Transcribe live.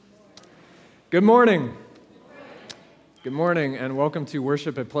Good morning. Good morning, and welcome to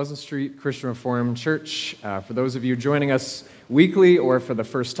worship at Pleasant Street Christian Reformed Church. For those of you joining us weekly or for the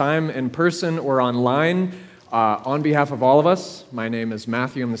first time in person or online, on behalf of all of us, my name is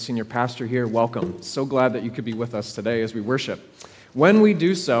Matthew. I'm the senior pastor here. Welcome. So glad that you could be with us today as we worship. When we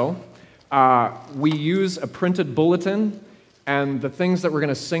do so, we use a printed bulletin, and the things that we're going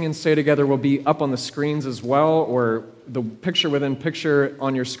to sing and say together will be up on the screens as well, or the picture within picture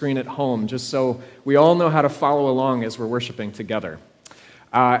on your screen at home, just so we all know how to follow along as we're worshiping together.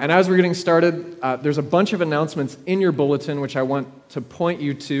 And as we're getting started, there's a bunch of announcements in your bulletin which I want to point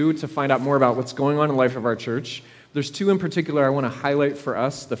you to find out more about what's going on in the life of our church. There's two in particular I want to highlight for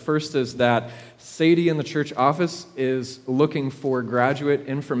us. The first is that Sadie in the church office is looking for graduate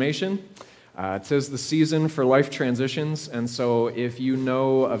information. It says the season for life transitions, and so if you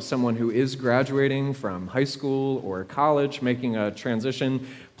know of someone who is graduating from high school or college, making a transition,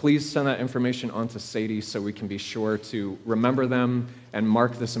 please send that information on to Sadie so we can be sure to remember them and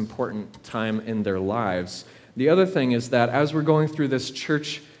mark this important time in their lives. The other thing is that as we're going through this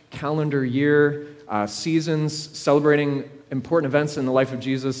church calendar year, seasons celebrating important events in the life of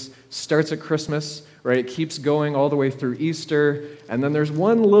Jesus, starts at Christmas, right? It keeps going all the way through Easter, and then there's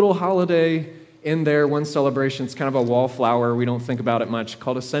one little holiday in there, one celebration. It's kind of a wallflower. We don't think about it much,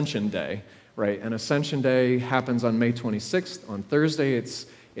 called Ascension Day, right? And Ascension Day happens on May 26th. On Thursday, it's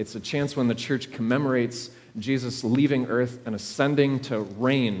a chance when the church commemorates Jesus leaving earth and ascending to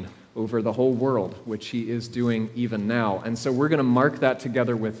reign over the whole world, which he is doing even now. And so we're going to mark that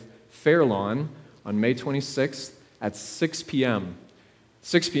together with Fairlawn on May 26th at 6 p.m.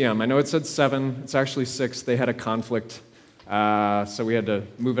 6 p.m. I know it said 7. It's actually 6. They had a conflict, so we had to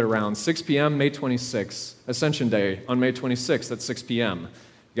move it around. 6 p.m., May 26th. Ascension Day on May 26th at 6 p.m.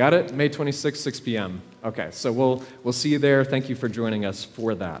 Got it? May 26th, 6 p.m. Okay, so we'll see you there. Thank you for joining us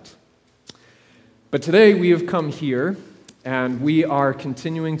for that. But today we have come here, and we are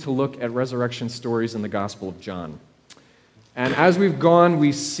continuing to look at resurrection stories in the Gospel of John. And as we've gone,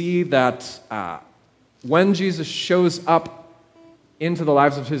 we see that when Jesus shows up into the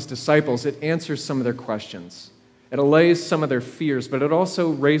lives of his disciples, it answers some of their questions. It allays some of their fears, but it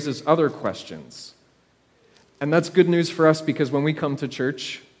also raises other questions. And that's good news for us because when we come to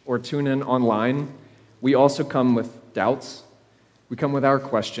church or tune in online, we also come with doubts. We come with our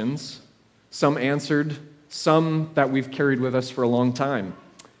questions, some answered, some that we've carried with us for a long time.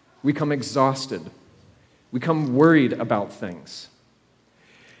 We come exhausted. We come worried about things.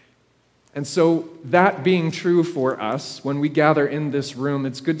 And so that being true for us, when we gather in this room,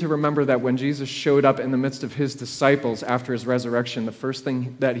 it's good to remember that when Jesus showed up in the midst of his disciples after his resurrection, the first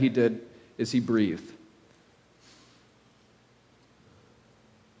thing that he did is he breathed.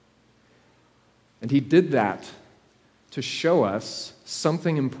 And he did that to show us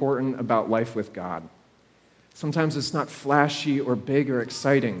something important about life with God. Sometimes it's not flashy or big or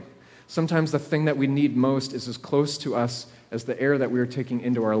exciting. Sometimes the thing that we need most is as close to us as the air that we are taking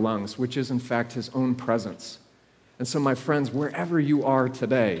into our lungs, which is in fact his own presence. And so my friends, wherever you are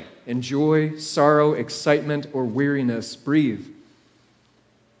today, in joy, sorrow, excitement, or weariness, breathe.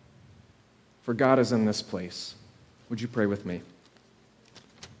 For God is in this place. Would you pray with me?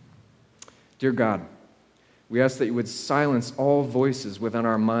 Dear God, we ask that you would silence all voices within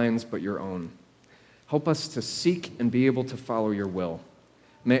our minds but your own. Help us to seek and be able to follow your will.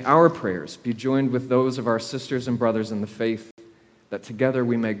 May our prayers be joined with those of our sisters and brothers in the faith, that together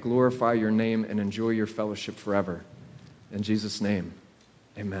we may glorify your name and enjoy your fellowship forever. In Jesus' name,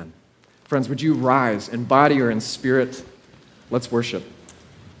 amen. Friends, would you rise in body or in spirit? Let's worship.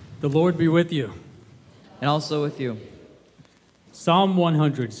 The Lord be with you. And also with you. Psalm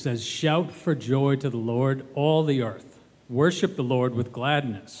 100 says, "Shout for joy to the Lord, all the earth. Worship the Lord with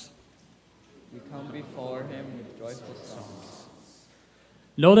gladness. We come before him with joyful songs.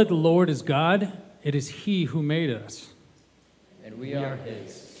 Know that the Lord is God. It is he who made us. And we are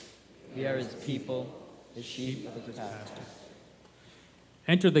his. We are his people, the sheep of his pasture.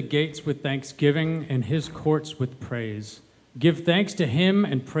 Enter the gates with thanksgiving and his courts with praise. Give thanks to him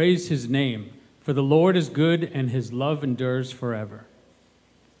and praise his name, for the Lord is good and his love endures forever.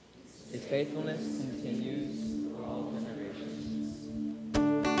 His faithfulness continues for all generations."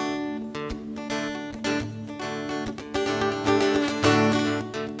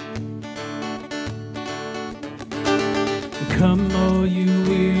 Come, all you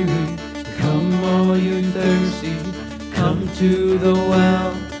weary, come, all you thirsty, come to the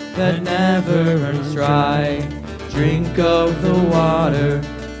well that never runs dry. Drink of the water,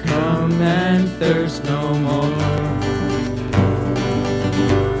 come and thirst no more.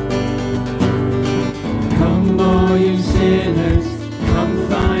 Come, all you sinners, come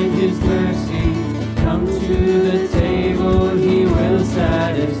find his mercy. Come to the table, he will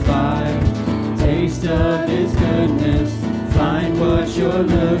satisfy. Taste of his goodness, find what you're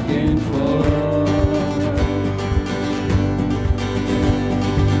looking for.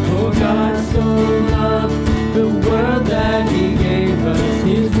 For God so loved the world that he gave us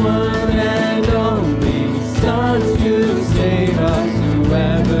his one and only Son to save us.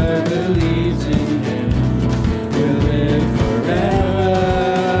 Whoever believes in him will live forever.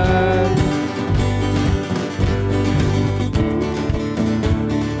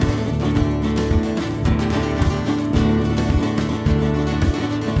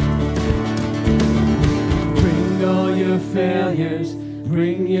 Bring all your failures,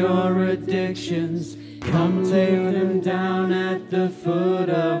 bring your addictions. Come lay them down at the foot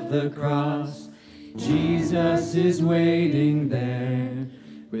of the cross. Jesus is waiting there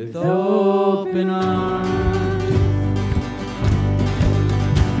with open arms.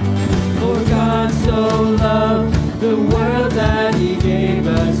 For God so loved the world that he gave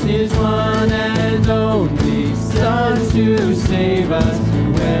us his one and only Son to save us.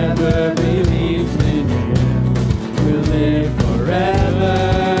 Whoever believes in him will live forever.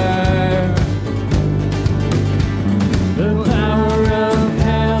 The power of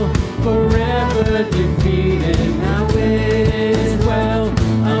hell forever defeated. Now it is well.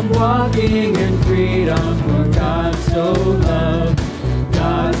 I'm walking in freedom. For God so loved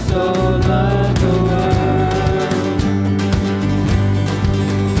the world.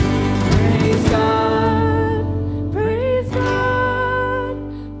 Praise God,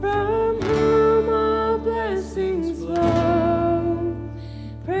 from whom all blessings flow.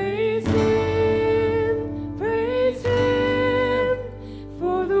 Praise him,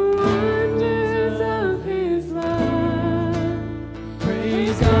 for the wonders of his love.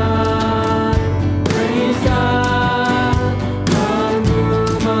 Praise God, from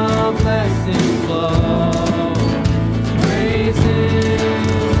whom all blessings flow. Praise him,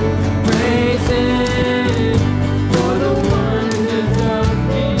 for the wonders of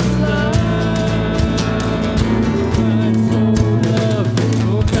his love.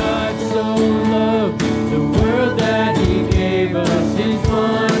 God so loved the world that he gave us his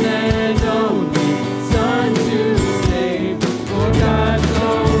one and only Son to save. For God so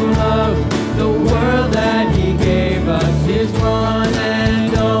loved the world that he gave us his one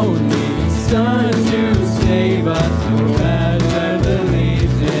and only Son to save us. Whoever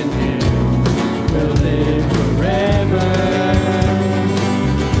believes in him will live forever.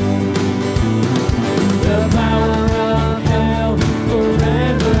 The power of hell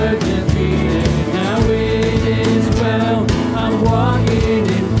forever defeated. Now it is well. I'm walking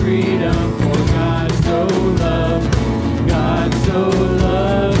in freedom. For God so loved the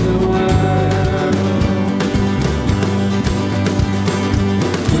world.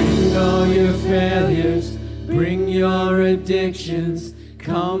 Bring all your failures, bring your addictions.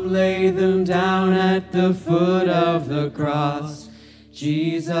 Come lay them down at the foot of the cross.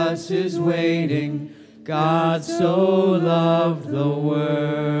 Jesus is waiting. God so loved the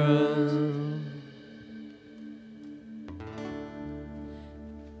world.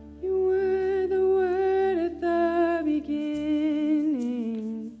 You were the Word at the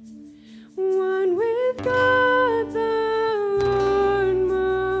beginning, one with God the Lord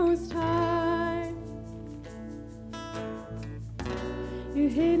Most High. Your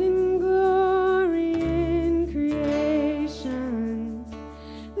hidden glory in creation,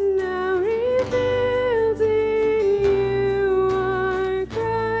 now revealed in you are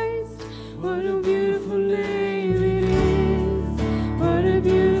Christ. What a beautiful name it is. What a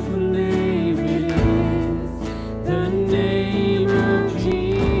beautiful name it is. The name of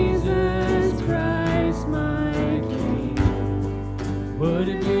Jesus Christ, my King. What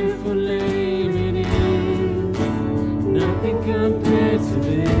a beautiful name it is. Nothing compared to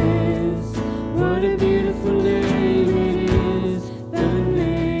this. What a beautiful name it is. The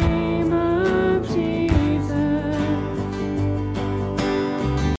name of Jesus.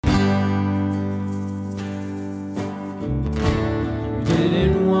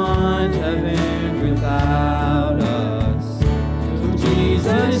 Didn't want heaven without us. So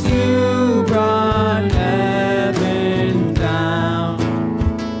Jesus, you brought heaven down.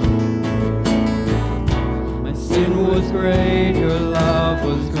 My sin was great, your love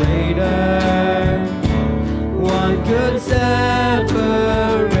was greater. One could separate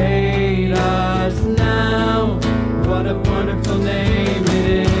us now. What a wonderful name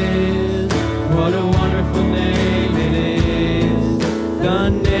it is. What a wonderful name it is. The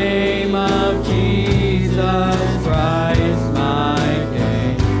name of Jesus Christ, my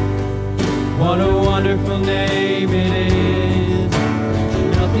King. What a wonderful name it is.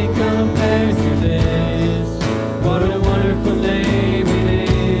 Nothing compares to this.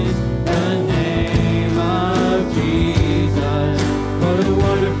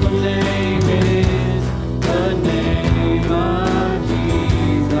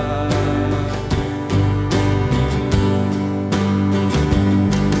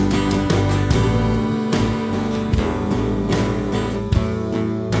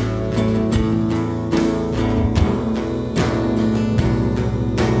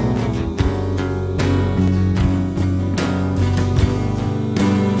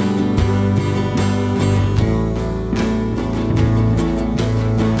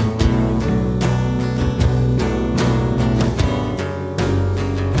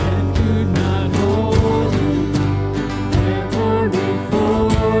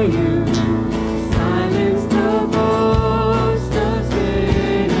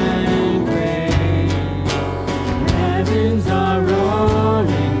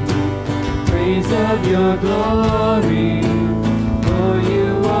 of your glory, for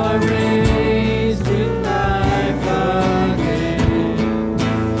you are raised with life again.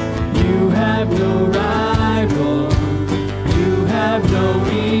 You have no rival, you have no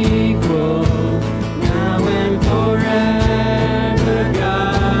equal, now and forever,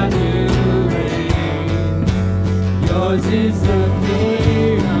 God, you reign. Yours is the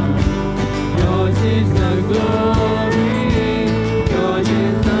kingdom, yours is the glory, yours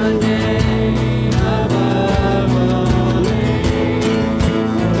is the name above all names.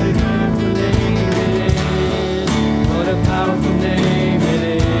 What a powerful name it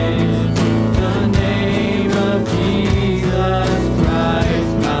is, the name of Jesus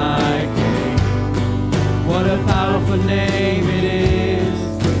Christ, my King. What a powerful name it is,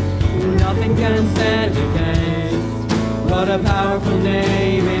 nothing can stand against. What a powerful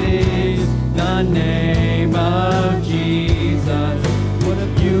name it is, the name of Jesus.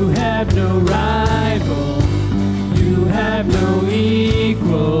 You have no rival, you have no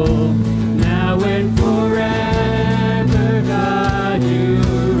equal, now and forever, God, you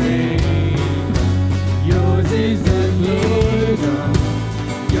reign. Yours is the kingdom,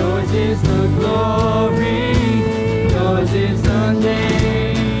 yours is the glory, yours is the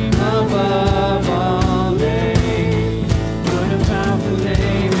name above all names. What a powerful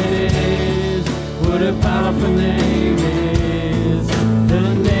name it is, what a powerful name it is,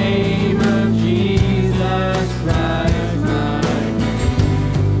 the name of Jesus Christ, my King.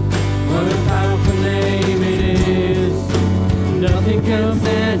 What a powerful name it is, nothing can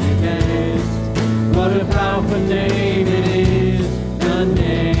stand against. What a powerful name it is, the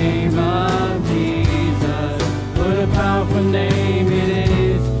name of Jesus. What a powerful name it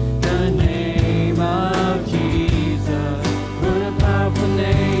is, the name of Jesus. What a powerful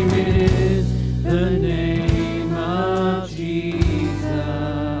name it is, the name of Jesus.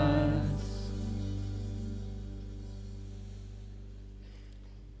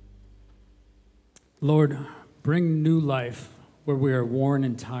 Lord, bring new life where we are worn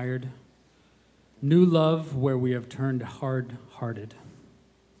and tired, new love where we have turned hard-hearted.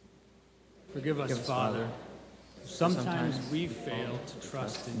 Forgive us, Father. Sometimes we fail to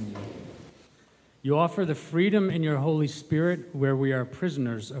trust in you. You offer the freedom in your Holy Spirit where we are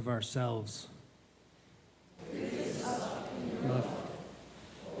prisoners of ourselves.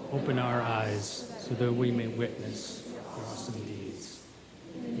 Open our eyes so that we may witness your awesome deeds.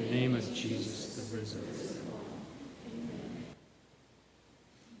 In the name of Jesus, the risen.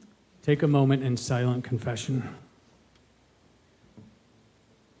 Take a moment in silent confession.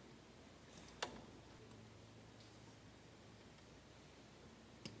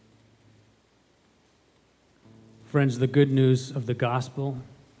 Friends, the good news of the gospel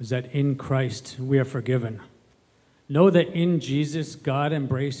is that in Christ we are forgiven. Know that in Jesus, God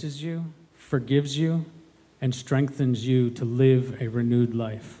embraces you, forgives you, and strengthens you to live a renewed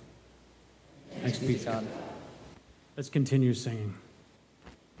life. Thanks be to God. Let's continue singing.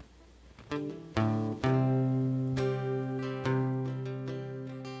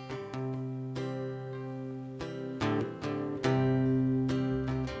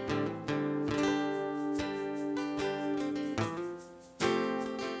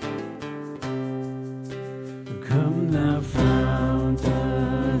 Come thou fount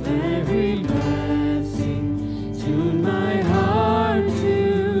of every blessing, tune my heart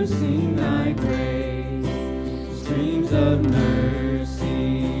to sing thy praise. Streams of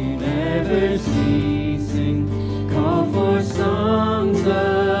mercy never ceasing, call for songs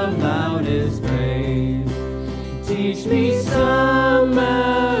of loudest praise. Teach me some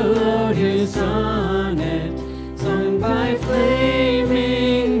melodious sonnet, sung by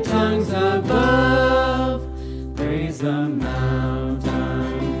flaming tongues above. Praise the mount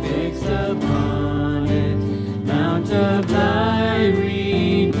I'm fixed upon it, mount of thy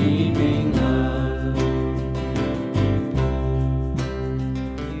redeeming love.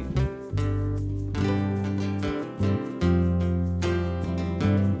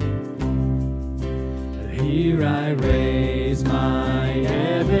 Here I raise my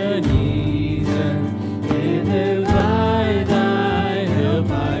Ebenezer, hither by thy help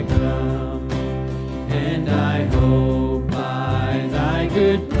I come, and I hope by thy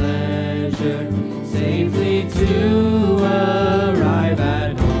good pleasure safely to arrive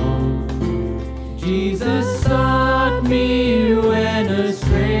at home. Jesus sought me when a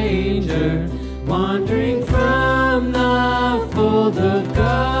stranger, wandering from the fold of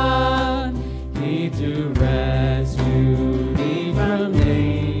God, he to rescue me from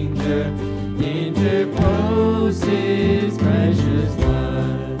danger, interposed his precious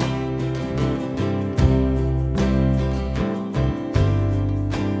blood.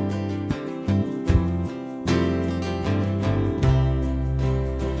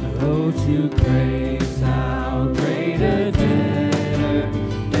 to grace, how great a debtor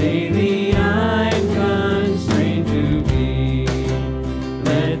daily I'm constrained to be.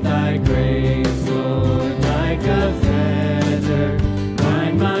 Let thy grace, Lord, like a fetter,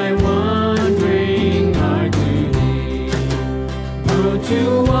 bind my wandering heart to thee. Prone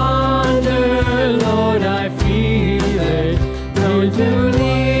to wander, Lord, I feel it, prone to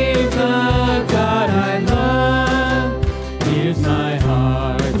leave the God I love. Here's my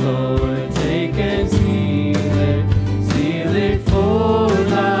heart, Lord, take and seal it for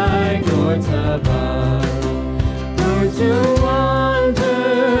thy courts above. Prone to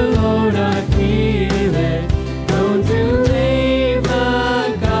wander, Lord, I feel it, prone to leave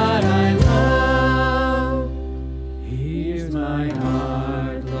the God I love. Here's my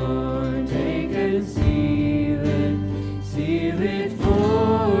heart, Lord, take and seal it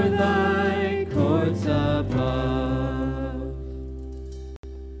for thy courts above.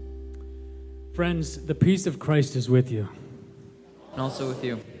 Friends, the peace of Christ is with you. And also with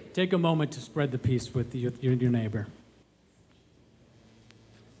you. Take a moment to spread the peace with your neighbor.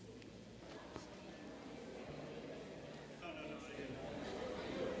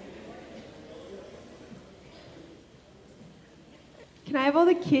 Can I have all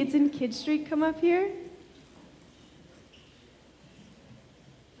the kids in Kid Street come up here?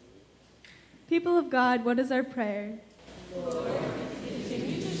 People of God, what is our prayer?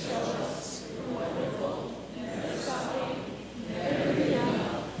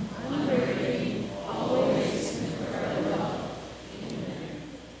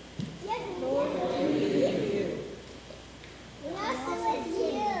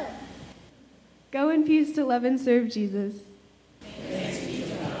 Go in peace to love and serve Jesus.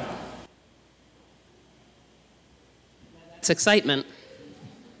 It's excitement.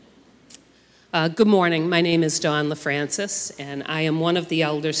 Good morning. My name is Dawn LaFrancis, and I am one of the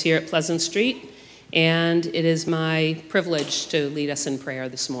elders here at Pleasant Street, and it is my privilege to lead us in prayer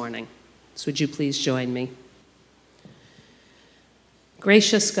this morning. So would you please join me?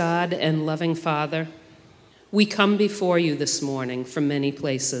 Gracious God and loving Father, we come before you this morning from many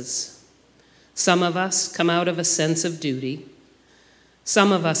places. Some of us come out of a sense of duty.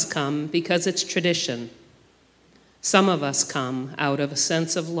 Some of us come because it's tradition. Some of us come out of a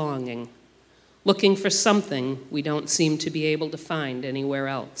sense of longing, looking for something we don't seem to be able to find anywhere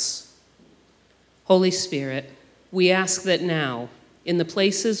else. Holy Spirit, we ask that now, in the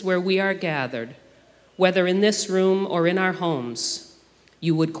places where we are gathered, whether in this room or in our homes,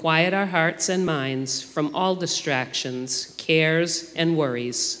 you would quiet our hearts and minds from all distractions, cares, and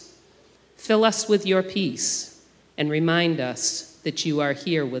worries. Fill us with your peace and remind us that you are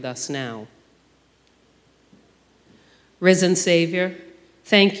here with us now. Risen Savior,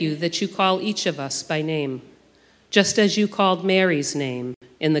 thank you that you call each of us by name, just as you called Mary's name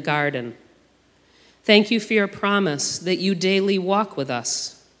in the garden. Thank you for your promise that you daily walk with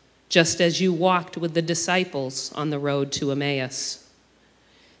us, just as you walked with the disciples on the road to Emmaus.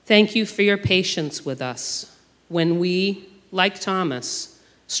 Thank you for your patience with us when we, like Thomas,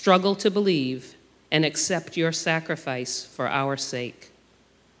 struggle to believe and accept your sacrifice for our sake.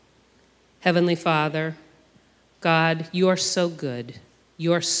 Heavenly Father, God, you are so good.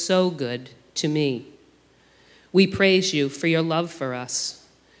 You are so good to me. We praise you for your love for us.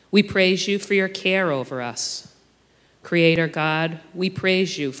 We praise you for your care over us. Creator God, we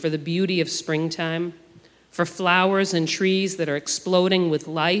praise you for the beauty of springtime, for flowers and trees that are exploding with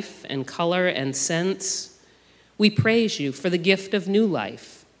life and color and scents. We praise you for the gift of new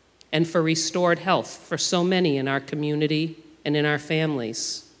life and for restored health for so many in our community and in our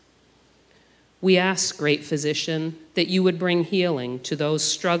families. We ask, great physician, that you would bring healing to those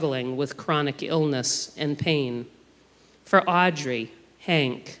struggling with chronic illness and pain. For Audrey,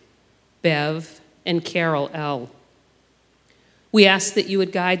 Hank, Bev, and Carol L. We ask that you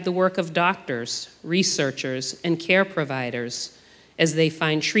would guide the work of doctors, researchers, and care providers as they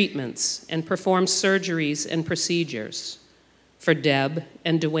find treatments and perform surgeries and procedures. For Deb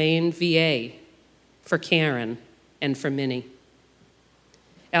and Dwayne VA, for Karen, and for Minnie.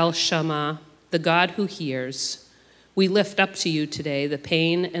 El Shammah, the God who hears, we lift up to you today the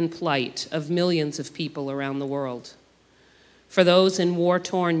pain and plight of millions of people around the world. For those in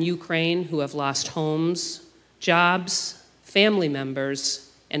war-torn Ukraine who have lost homes, jobs, family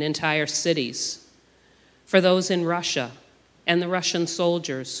members, and entire cities. For those in Russia and the Russian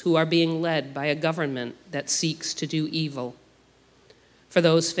soldiers who are being led by a government that seeks to do evil. For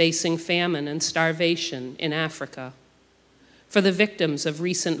those facing famine and starvation in Africa. For the victims of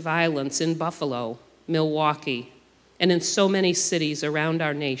recent violence in Buffalo, Milwaukee, and in so many cities around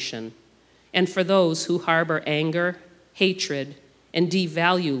our nation. And for those who harbor anger, hatred, and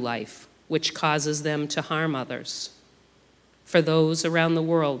devalue life which causes them to harm others, for those around the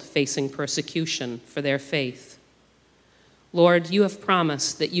world facing persecution for their faith. Lord, you have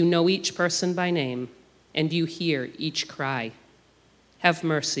promised that you know each person by name, and you hear each cry. Have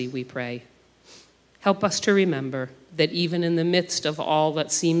mercy, we pray. Help us to remember that even in the midst of all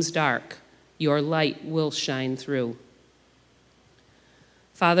that seems dark, your light will shine through.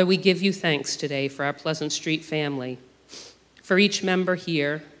 Father, we give you thanks today for our Pleasant Street family, for each member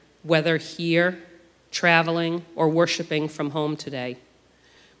here, whether here, traveling, or worshiping from home today.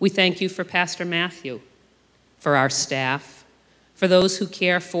 We thank you for Pastor Matthew, for our staff, for those who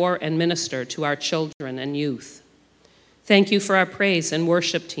care for and minister to our children and youth. Thank you for our praise and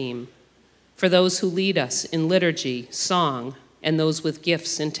worship team, for those who lead us in liturgy, song, and those with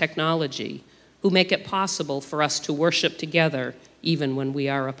gifts in technology, who make it possible for us to worship together even when we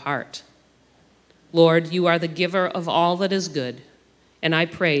are apart. Lord, you are the giver of all that is good, and I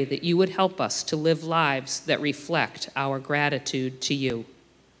pray that you would help us to live lives that reflect our gratitude to you.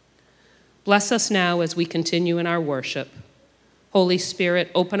 Bless us now as we continue in our worship. Holy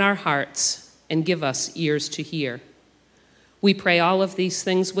Spirit, open our hearts and give us ears to hear. We pray all of these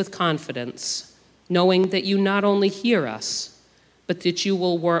things with confidence, knowing that you not only hear us, but that you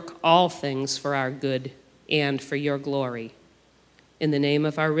will work all things for our good and for your glory. In the name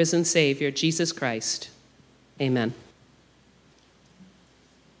of our risen Savior, Jesus Christ, amen.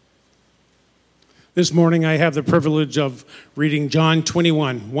 This morning I have the privilege of reading John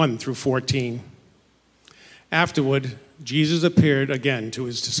 21, 1 through 14. Afterward, Jesus appeared again to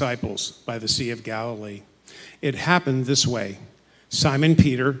his disciples by the Sea of Galilee. It happened this way. Simon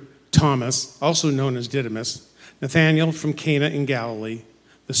Peter, Thomas, also known as Didymus, Nathanael from Cana in Galilee,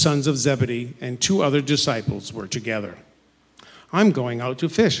 the sons of Zebedee, and 2 other disciples were together. I'm going out to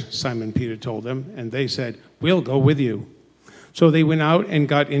fish, Simon Peter told them, and they said, we'll go with you. So they went out and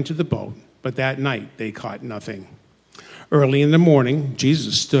got into the boat, but that night they caught nothing. Early in the morning,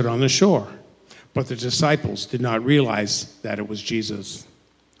 Jesus stood on the shore, but the disciples did not realize that it was Jesus.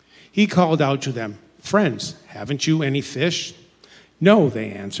 He called out to them, friends, haven't you any fish? No,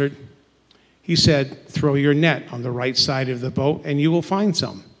 they answered. He said, throw your net on the right side of the boat and you will find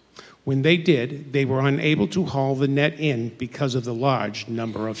some. When they did, they were unable to haul the net in because of the large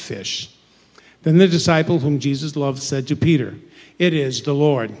number of fish. Then the disciple whom Jesus loved said to Peter, it is the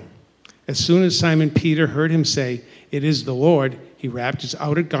Lord. As soon as Simon Peter heard him say, it is the Lord, he wrapped his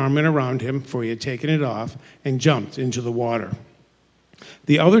outer garment around him, for he had taken it off, and jumped into the water.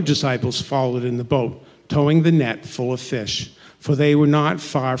 The other disciples followed in the boat, towing the net full of fish, for they were not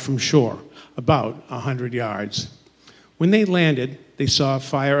far from shore, about 100 yards. When they landed, they saw a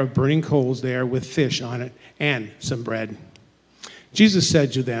fire of burning coals there with fish on it and some bread. Jesus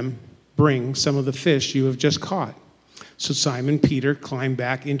said to them, bring some of the fish you have just caught. So Simon Peter climbed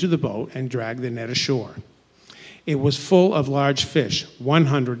back into the boat and dragged the net ashore. It was full of large fish,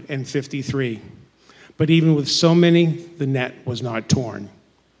 153. But even with so many, the net was not torn.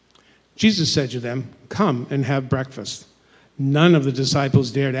 Jesus said to them, come and have breakfast. None of the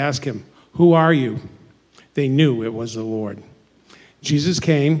disciples dared ask him, who are you? They knew it was the Lord. Jesus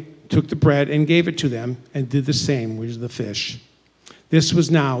came, took the bread and gave it to them, and did the same with the fish. This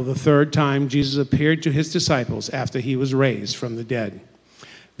was now the 3rd time Jesus appeared to his disciples after he was raised from the dead.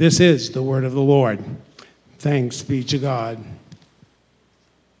 This is the word of the Lord. Thanks be to God.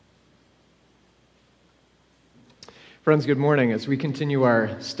 Friends, good morning. As we continue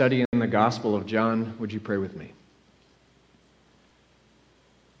our study in the Gospel of John, would you pray with me?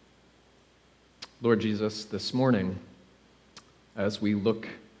 Lord Jesus, this morning, as we look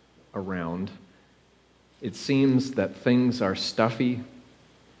around, it seems that things are stuffy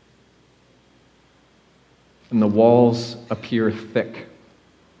and the walls appear thick.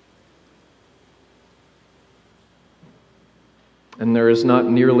 And there is not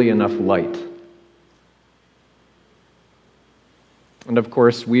nearly enough light. And of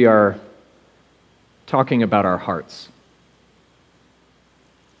course, we are talking about our hearts.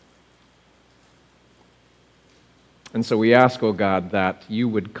 And so we ask, O God, that you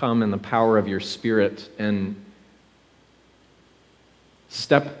would come in the power of your Spirit and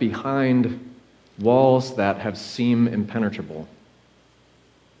step behind walls that have seemed impenetrable.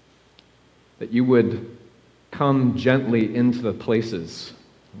 That you would come gently into the places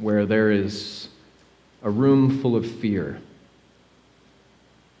where there is a room full of fear.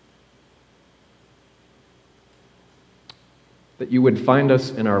 That you would find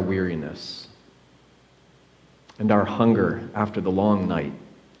us in our weariness and our hunger after the long night.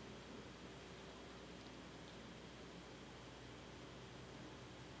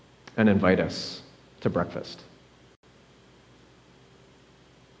 And invite us to breakfast.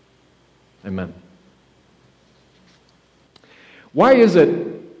 Amen. Why is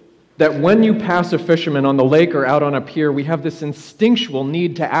it that when you pass a fisherman on the lake or out on a pier, we have this instinctual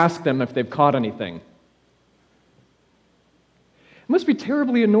need to ask them if they've caught anything? It must be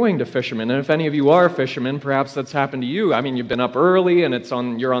terribly annoying to fishermen, and if any of you are fishermen, perhaps that's happened to you. I mean, you've been up early,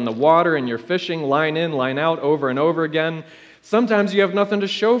 and you're on the water, and you're fishing line in, line out, over and over again. Sometimes you have nothing to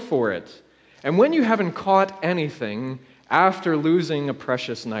show for it. And when you haven't caught anything, after losing a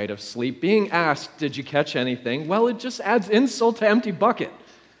precious night of sleep, being asked, did you catch anything? Well, it just adds insult to empty bucket.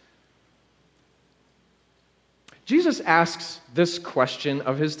 Jesus asks this question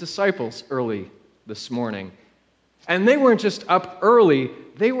of his disciples early this morning. And they weren't just up early,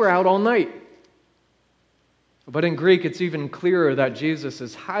 they were out all night. But in Greek, it's even clearer that Jesus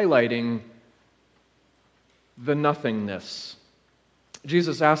is highlighting the nothingness.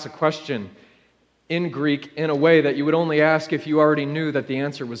 Jesus asks a question in Greek in a way that you would only ask if you already knew that the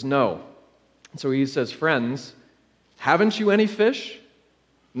answer was no. So he says, friends, haven't you any fish?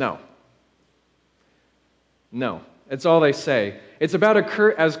 No. No. It's all they say. It's about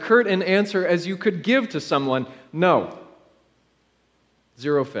as curt an answer as you could give to someone. No.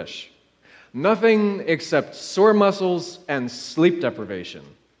 0 fish. Nothing except sore muscles and sleep deprivation.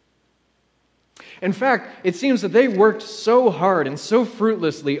 In fact, it seems that they worked so hard and so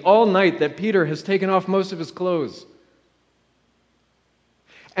fruitlessly all night that Peter has taken off most of his clothes.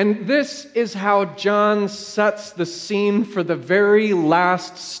 And this is how John sets the scene for the very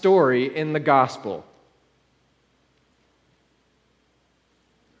last story in the gospel.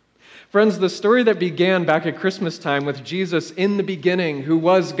 Friends, the story that began back at Christmas time with Jesus in the beginning, who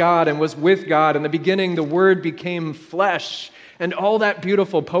was God and was with God. In the beginning, the Word became flesh, and all that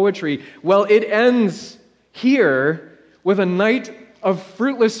beautiful poetry. Well, it ends here with a night of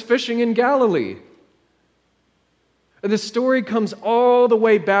fruitless fishing in Galilee. The story comes all the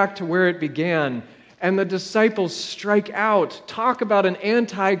way back to where it began, and the disciples strike out. Talk about an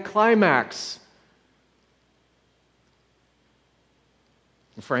anti-climax.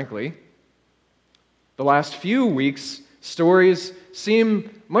 And frankly, the last few weeks' stories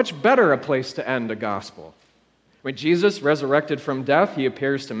seem much better a place to end a gospel. When Jesus resurrected from death, he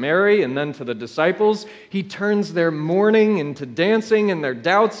appears to Mary and then to the disciples. He turns their mourning into dancing and their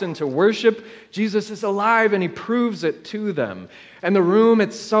doubts into worship. Jesus is alive and he proves it to them. And the room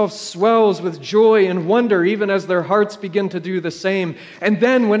itself swells with joy and wonder even as their hearts begin to do the same. And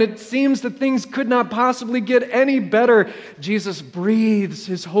then when it seems that things could not possibly get any better, Jesus breathes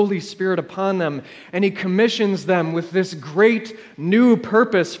his Holy Spirit upon them and he commissions them with this great new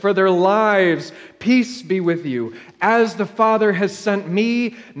purpose for their lives. Peace be with you. As the Father has sent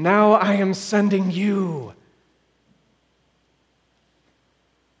me, now I am sending you.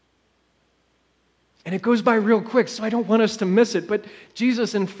 And it goes by real quick, so I don't want us to miss it. But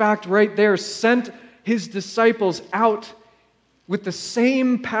Jesus, in fact, right there sent his disciples out with the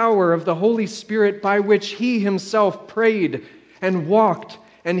same power of the Holy Spirit by which he himself prayed and walked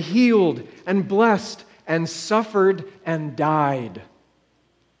and healed and blessed and suffered and died.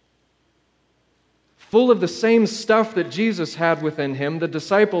 Full of the same stuff that Jesus had within him, the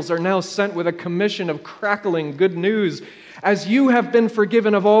disciples are now sent with a commission of crackling good news. As you have been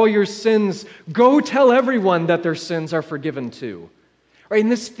forgiven of all your sins, go tell everyone that their sins are forgiven too. Right? And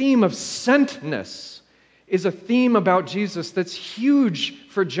this theme of sentness is a theme about Jesus that's huge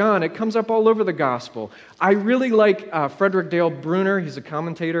for John. It comes up all over the gospel. I really like Frederick Dale Bruner, he's a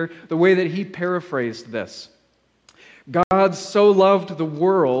commentator, the way that he paraphrased this. God so loved the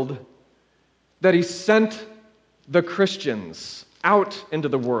world that he sent the Christians out into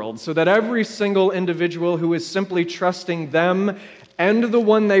the world so that every single individual who is simply trusting them and the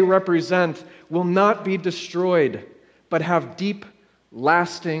one they represent will not be destroyed, but have deep,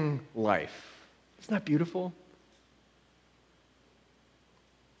 lasting life. Isn't that beautiful?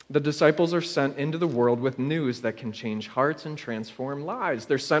 The disciples are sent into the world with news that can change hearts and transform lives.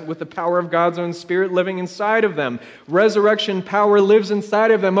 They're sent with the power of God's own Spirit living inside of them. Resurrection power lives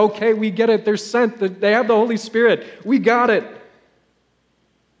inside of them. Okay, we get it. They're sent. They have the Holy Spirit. We got it.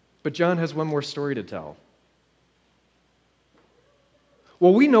 But John has one more story to tell.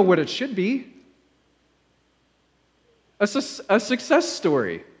 Well, we know what it should be. A success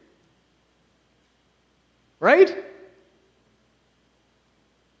story. Right?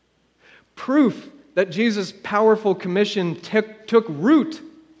 Proof that Jesus' powerful commission took root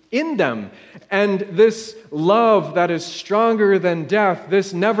in them. And this love that is stronger than death,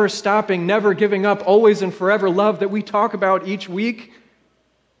 this never stopping, never giving up, always and forever love that we talk about each week,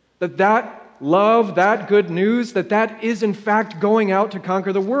 that love, that good news, that is in fact going out to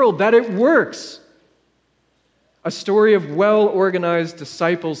conquer the world, that it works. A story of well-organized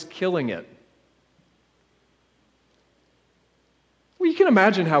disciples killing it. Well, you can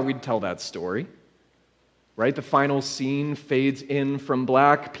imagine how we'd tell that story, right? The final scene fades in from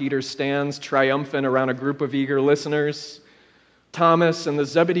black. Peter stands triumphant around a group of eager listeners. Thomas and the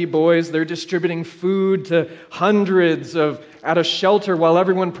Zebedee boys, they're distributing food to hundreds at a shelter while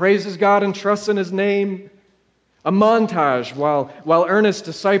everyone praises God and trusts in His name. A montage while earnest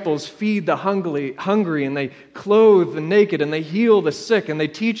disciples feed the hungry and they clothe the naked and they heal the sick and they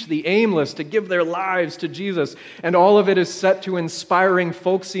teach the aimless to give their lives to Jesus. And all of it is set to inspiring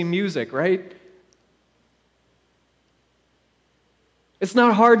folksy music, right? It's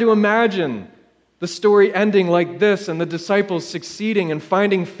not hard to imagine the story ending like this and the disciples succeeding and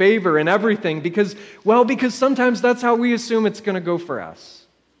finding favor in everything because sometimes that's how we assume it's going to go for us.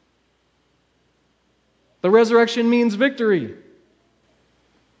 The resurrection means victory.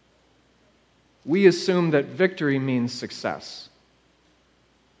 We assume that victory means success.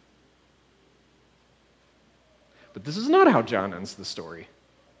 But this is not how John ends the story.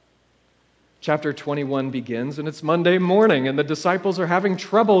 Chapter 21 begins, and it's Monday morning, and the disciples are having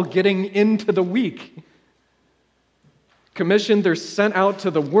trouble getting into the week. Commissioned, they're sent out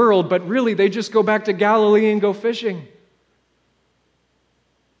to the world, but really they just go back to Galilee and go fishing.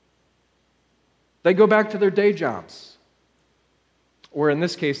 They go back to their day jobs, or in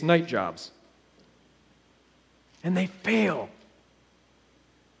this case, night jobs. And they fail.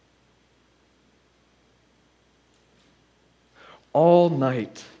 All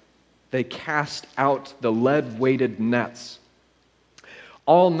night, they cast out the lead-weighted nets.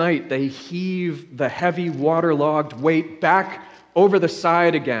 All night, they heave the heavy, waterlogged weight back over the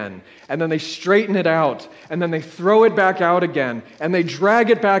side again, and then they straighten it out, and then they throw it back out again, and they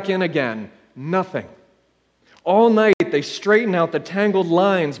drag it back in again. Nothing. All night they straighten out the tangled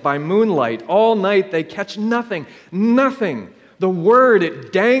lines by moonlight. All night they catch nothing. Nothing. The word,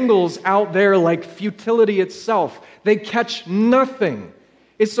 it dangles out there like futility itself. They catch nothing.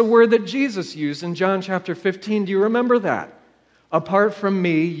 It's the word that Jesus used in John chapter 15. Do you remember that? Apart from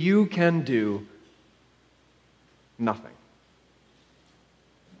me, you can do nothing.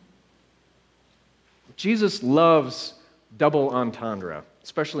 Jesus loves double entendre,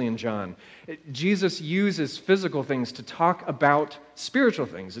 especially in John. Jesus uses physical things to talk about spiritual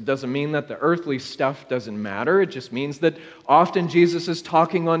things. It doesn't mean that the earthly stuff doesn't matter. It just means that often Jesus is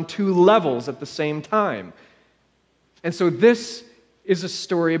talking on two levels at the same time. And so this is a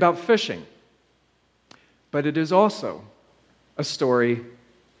story about fishing. But it is also a story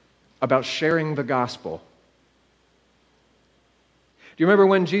about sharing the gospel. Do you remember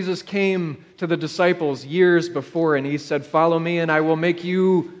when Jesus came to the disciples years before and he said, "Follow me and I will make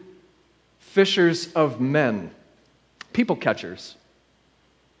you fishers of men," people catchers.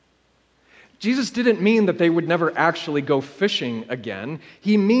 Jesus didn't mean that they would never actually go fishing again.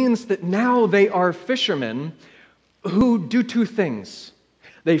 He means that now they are fishermen who do two things.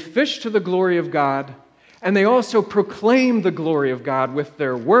 They fish to the glory of God, and they also proclaim the glory of God with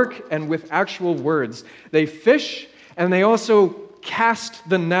their work and with actual words. They fish, and they also cast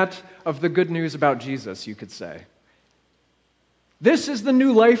the net of the good news about Jesus, you could say. This is the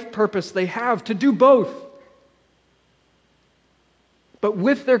new life purpose they have, to do both. But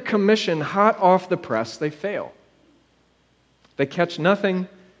with their commission hot off the press, they fail. They catch nothing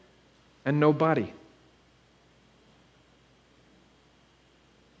and nobody.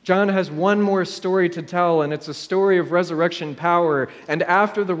 John has one more story to tell, and it's a story of resurrection power. And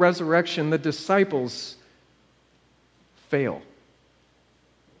after the resurrection, the disciples fail.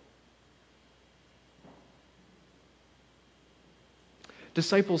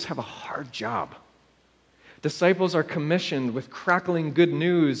 Disciples have a hard job. Disciples are commissioned with crackling good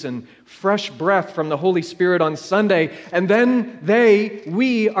news and fresh breath from the Holy Spirit on Sunday, and then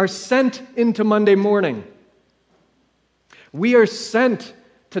we are sent into Monday morning. We are sent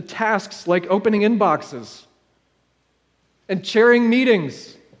to tasks like opening inboxes and chairing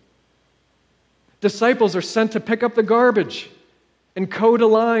meetings. Disciples are sent to pick up the garbage and code a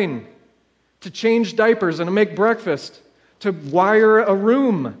line, to change diapers and to make breakfast, to wire a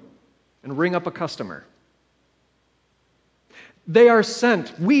room and ring up a customer. We are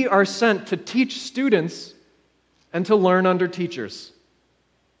sent to teach students and to learn under teachers.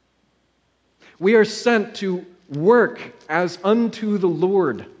 We are sent to work as unto the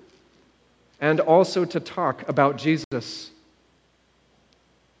Lord and also to talk about Jesus.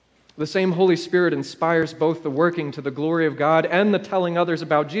 The same Holy Spirit inspires both the working to the glory of God and the telling others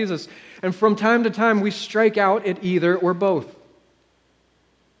about Jesus. And from time to time, we strike out at either or both.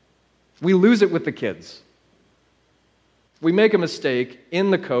 We lose it with the kids. We make a mistake in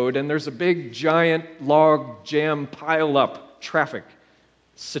the code, and there's a big, giant log jam pile-up traffic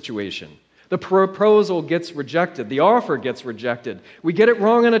situation. The proposal gets rejected. The offer gets rejected. We get it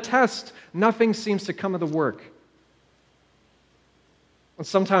wrong on a test. Nothing seems to come of the work. And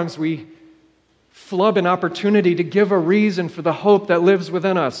sometimes we flub an opportunity to give a reason for the hope that lives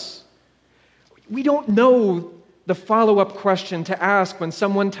within us. We don't know the follow-up question to ask when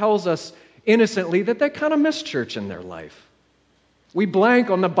someone tells us innocently that they kind of miss church in their life. We blank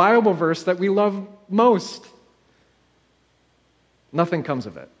on the Bible verse that we love most. Nothing comes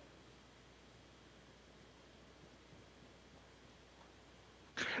of it.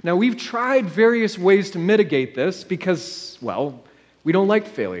 Now, we've tried various ways to mitigate this because, well, we don't like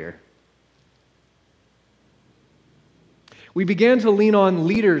failure. We began to lean on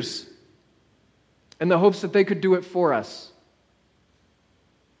leaders in the hopes that they could do it for us.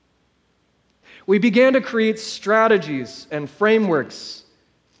 We began to create strategies and frameworks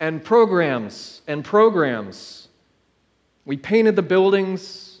and programs. We painted the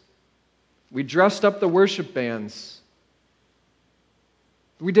buildings. We dressed up the worship bands.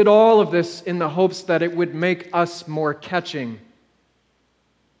 We did all of this in the hopes that it would make us more catching.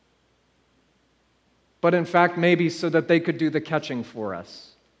 But in fact, maybe so that they could do the catching for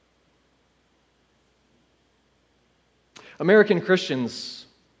us. American Christians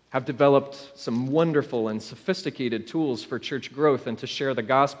have developed some wonderful and sophisticated tools for church growth and to share the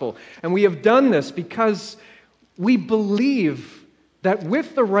gospel. And we have done this because we believe that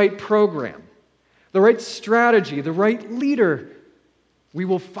with the right program, the right strategy, the right leader, we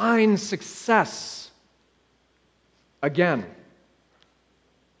will find success again.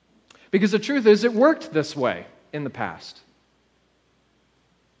 Because the truth is, it worked this way in the past.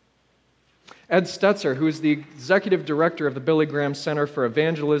 Ed Stetzer, who is the executive director of the Billy Graham Center for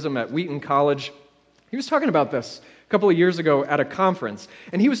Evangelism at Wheaton College, he was talking about this a couple of years ago at a conference.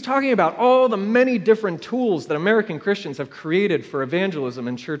 And he was talking about all the many different tools that American Christians have created for evangelism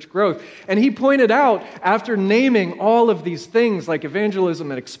and church growth. And he pointed out, after naming all of these things like evangelism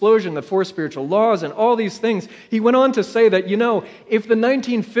and explosion, the 4 spiritual laws, and all these things, he went on to say that, if the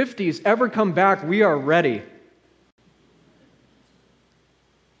 1950s ever come back, we are ready.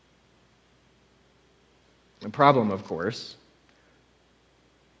 The problem, of course,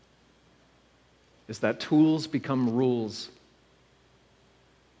 is that tools become rules.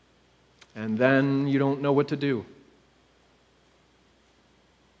 And then you don't know what to do.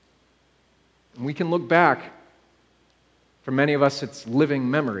 And we can look back. For many of us, it's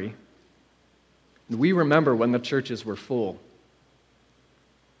living memory. And we remember when the churches were full.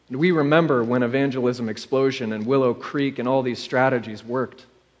 And we remember when evangelism explosion and Willow Creek and all these strategies worked.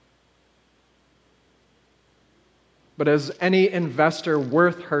 But as any investor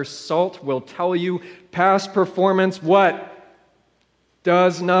worth her salt will tell you, past performance, what?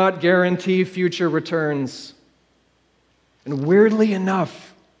 Does not guarantee future returns. And weirdly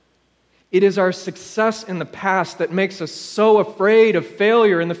enough, it is our success in the past that makes us so afraid of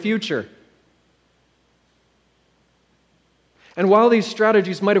failure in the future. And while these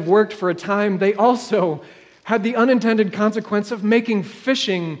strategies might have worked for a time, they also had the unintended consequence of making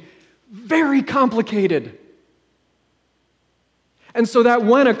fishing very complicated. And so that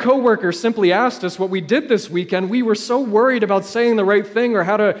when a coworker simply asked us what we did this weekend, we were so worried about saying the right thing or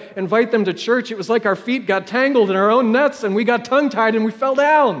how to invite them to church, it was like our feet got tangled in our own nets and we got tongue-tied and we fell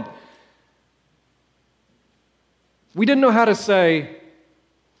down. We didn't know how to say,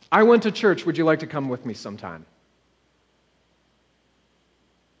 I went to church, would you like to come with me sometime?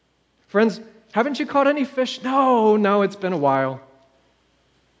 Friends, haven't you caught any fish? No, it's been a while.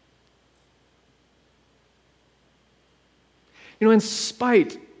 In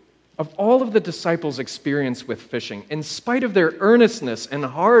spite of all of the disciples' experience with fishing, in spite of their earnestness and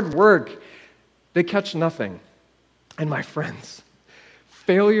hard work, they catch nothing. And my friends,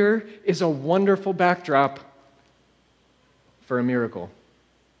 failure is a wonderful backdrop for a miracle.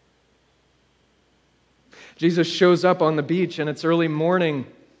 Jesus shows up on the beach, and it's early morning,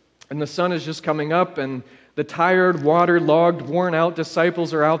 and the sun is just coming up, and the tired, waterlogged, worn-out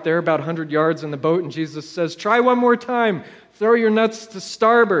disciples are out there about 100 yards in the boat, and Jesus says, try one more time. Throw your nets to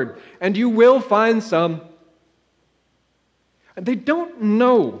starboard, and you will find some. And they don't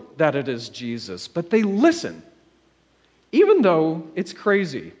know that it is Jesus, but they listen, even though it's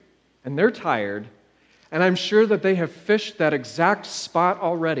crazy, and they're tired, and I'm sure that they have fished that exact spot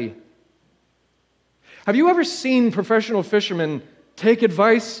already. Have you ever seen professional fishermen take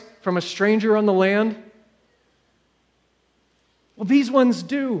advice from a stranger on the land? Well, these ones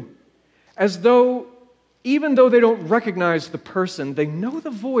do, as though even though they don't recognize the person, they know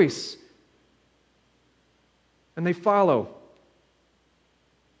the voice. and they follow.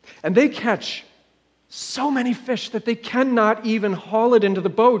 And they catch so many fish that they cannot even haul it into the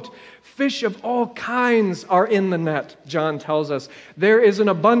boat. Fish of all kinds are in the net, John tells us. There is an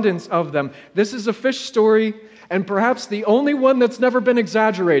abundance of them. This is a fish story, and perhaps the only one that's never been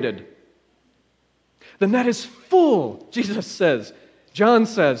exaggerated. The net is full, Jesus says. John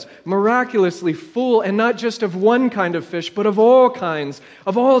says, miraculously full, and not just of one kind of fish, but of all kinds,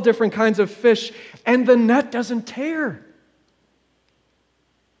 of all different kinds of fish, and the net doesn't tear.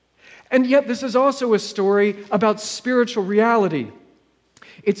 And yet, this is also a story about spiritual reality.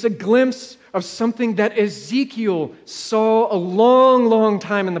 It's a glimpse of something that Ezekiel saw a long, long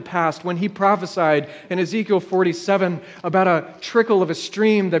time in the past when he prophesied in Ezekiel 47 about a trickle of a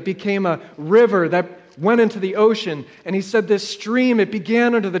stream that became a river that went into the ocean. And he said this stream, it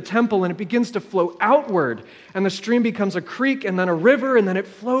began under the temple and it begins to flow outward. And the stream becomes a creek and then a river and then it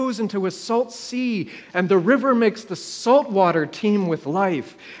flows into a salt sea. And the river makes the salt water teem with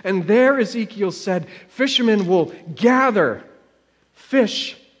life. And there, Ezekiel said, fishermen will gather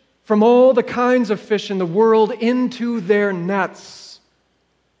fish from all the kinds of fish in the world into their nets.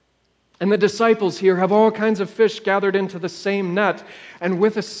 And the disciples here have all kinds of fish gathered into the same net. And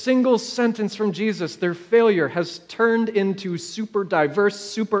with a single sentence from Jesus, their failure has turned into super diverse,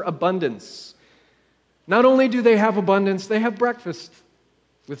 super abundance. Not only do they have abundance, they have breakfast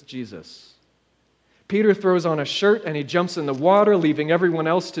with Jesus. Peter throws on a shirt and he jumps in the water, leaving everyone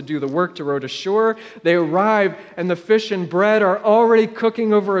else to do the work to row to shore. They arrive and the fish and bread are already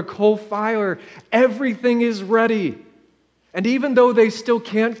cooking over a coal fire. Everything is ready. And even though they still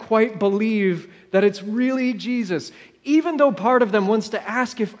can't quite believe that it's really Jesus, even though part of them wants to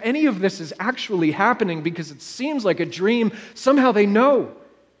ask if any of this is actually happening because it seems like a dream, somehow they know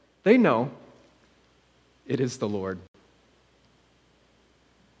it is the Lord.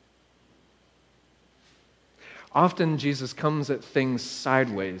 Often Jesus comes at things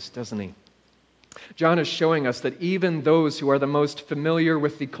sideways, doesn't he? John is showing us that even those who are the most familiar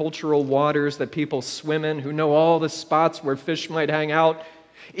with the cultural waters that people swim in, who know all the spots where fish might hang out,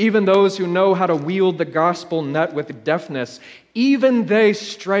 even those who know how to wield the gospel net with deftness, even they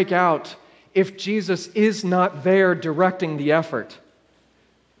strike out if Jesus is not there directing the effort.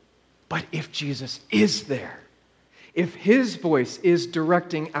 But if Jesus is there, if his voice is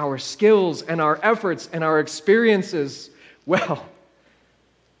directing our skills and our efforts and our experiences, well,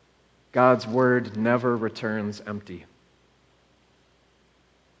 God's word never returns empty.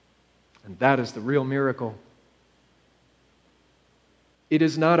 And that is the real miracle. It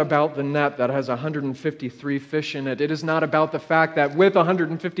is not about the net that has 153 fish in it. It is not about the fact that with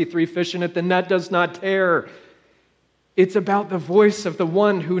 153 fish in it, the net does not tear. It's about the voice of the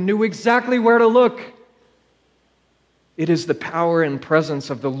one who knew exactly where to look. It is the power and presence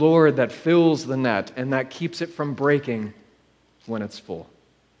of the Lord that fills the net and that keeps it from breaking when it's full.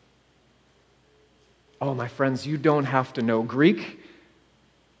 Oh, my friends, you don't have to know Greek.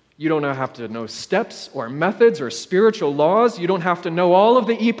 You don't have to know steps or methods or spiritual laws. You don't have to know all of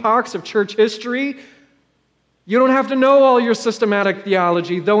the epochs of church history. You don't have to know all your systematic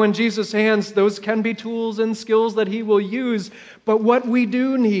theology, though in Jesus' hands, those can be tools and skills that he will use. But what we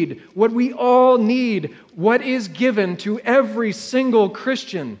do need, what we all need, what is given to every single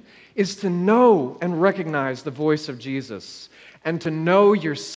Christian is to know and recognize the voice of Jesus and to know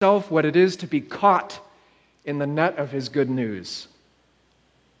yourself what it is to be caught in the net of his good news.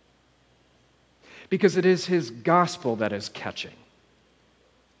 Because it is his gospel that is catching.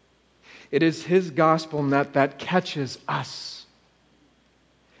 It is his gospel net that catches us.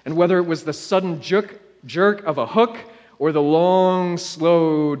 And whether it was the sudden jerk of a hook or the long,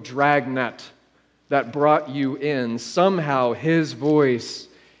 slow drag net that brought you in, somehow his voice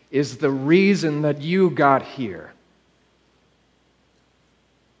is the reason that you got here.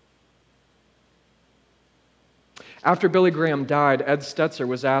 After Billy Graham died, Ed Stetzer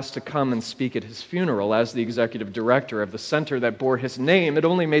was asked to come and speak at his funeral as the executive director of the center that bore his name. It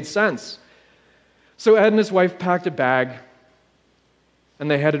only made sense. So Ed and his wife packed a bag,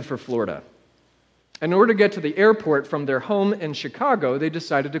 and they headed for Florida. In order to get to the airport from their home in Chicago, they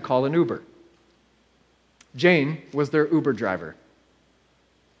decided to call an Uber. Jane was their Uber driver.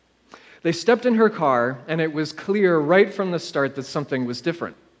 They stepped in her car, and it was clear right from the start that something was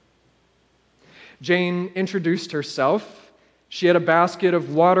different. Jane introduced herself. She had a basket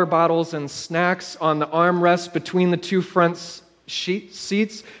of water bottles and snacks on the armrest between the two front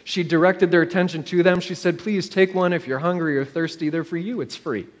seats. She directed their attention to them. She said, "Please take one if you're hungry or thirsty. They're for you. It's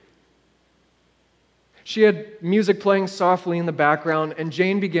free." She had music playing softly in the background, and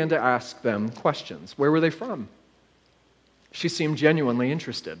Jane began to ask them questions. Where were they from? She seemed genuinely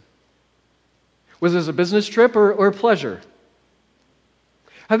interested. Was this a business trip or pleasure?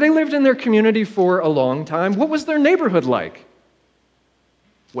 Have they lived in their community for a long time? What was their neighborhood like?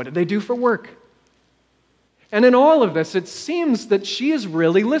 What did they do for work? And in all of this, it seems that she is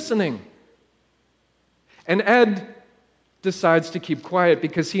really listening. And Ed decides to keep quiet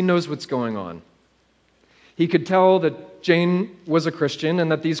because he knows what's going on. He could tell that Jane was a Christian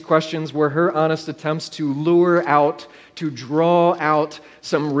and that these questions were her honest attempts to lure out, to draw out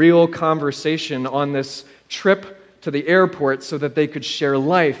some real conversation on this trip to the airport so that they could share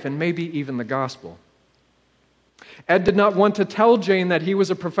life and maybe even the gospel. Ed did not want to tell Jane that he was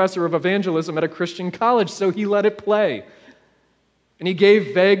a professor of evangelism at a Christian college, so he let it play. And he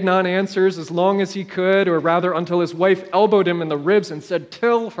gave vague non-answers as long as he could, or rather until his wife elbowed him in the ribs and said,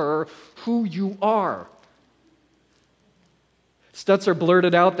 "Tell her who you are." Stetzer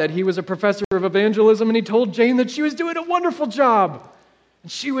blurted out that he was a professor of evangelism, and he told Jane that she was doing a wonderful job.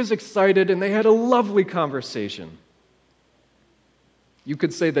 And she was excited, and they had a lovely conversation. You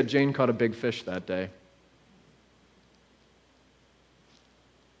could say that Jane caught a big fish that day.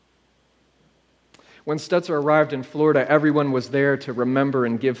 When Stetzer arrived in Florida, everyone was there to remember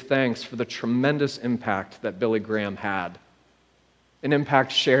and give thanks for the tremendous impact that Billy Graham had, an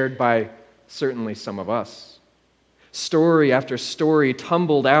impact shared by certainly some of us. Story after story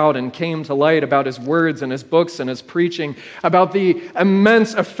tumbled out and came to light about his words and his books and his preaching, about the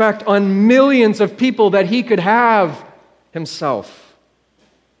immense effect on millions of people that he could have himself.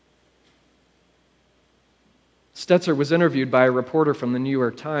 Stetzer was interviewed by a reporter from the New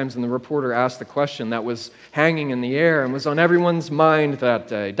York Times, and the reporter asked the question that was hanging in the air and was on everyone's mind that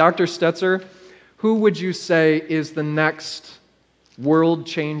day. "Dr. Stetzer, who would you say is the next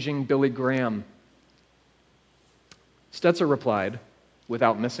world-changing Billy Graham?" Stetzer replied,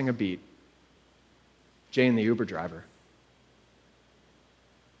 without missing a beat, "Jane, the Uber driver."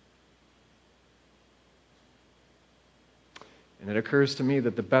 And it occurs to me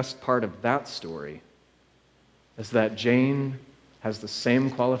that the best part of that story is that Jane has the same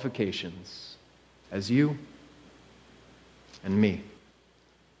qualifications as you and me.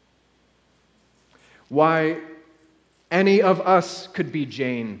 Why, any of us could be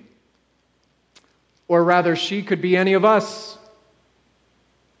Jane, or rather, she could be any of us,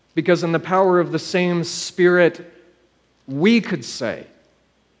 because in the power of the same Spirit, we could say,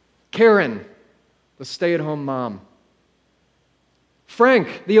 Karen, the stay-at-home mom,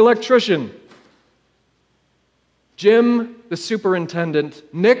 Frank, the electrician, Jim, the superintendent,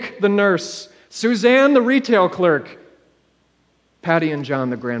 Nick, the nurse, Suzanne, the retail clerk, Patty and John,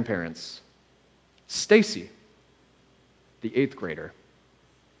 the grandparents, Stacy, the 8th grader.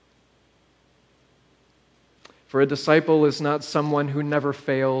 For a disciple is not someone who never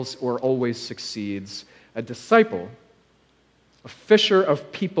fails or always succeeds. A disciple, a fisher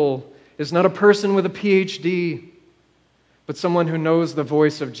of people, is not a person with a PhD, but someone who knows the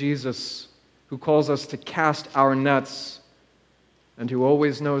voice of Jesus, who calls us to cast our nets, and who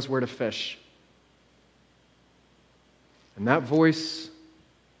always knows where to fish. And that voice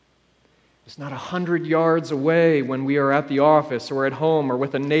is not 100 yards away when we are at the office or at home or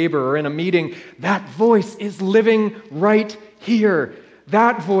with a neighbor or in a meeting. That voice is living right here.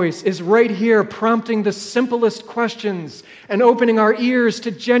 That voice is right here, prompting the simplest questions and opening our ears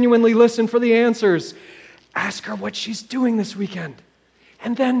to genuinely listen for the answers. Ask her what she's doing this weekend,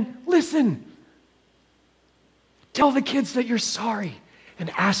 and then listen. Tell the kids that you're sorry and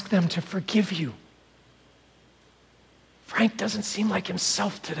ask them to forgive you. Frank doesn't seem like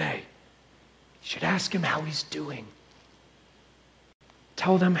himself today. You should ask him how he's doing.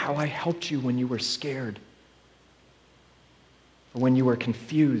 Tell them how I helped you when you were scared, or when you were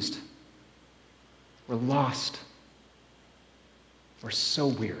confused, or lost, or so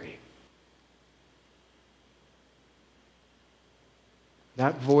weary.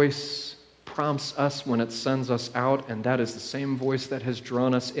 That voice prompts us when it sends us out, and that is the same voice that has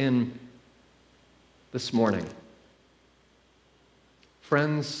drawn us in this morning.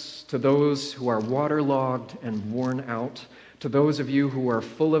 Friends, to those who are waterlogged and worn out, to those of you who are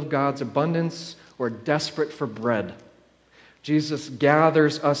full of God's abundance or desperate for bread, Jesus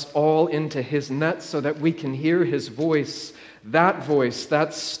gathers us all into his net so that we can hear his voice,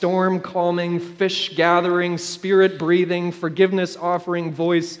 that storm-calming, fish-gathering, spirit-breathing, forgiveness-offering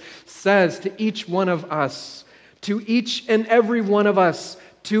voice says to each one of us, to each and every one of us,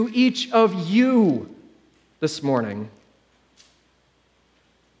 to each of you this morning,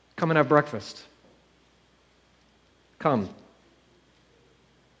 come and have breakfast. Come.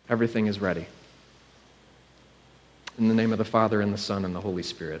 Everything is ready. In the name of the Father, and the Son, and the Holy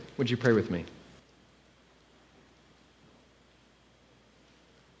Spirit. Would you pray with me?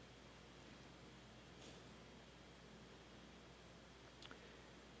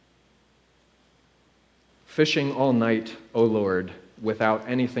 Fishing all night, O Lord, without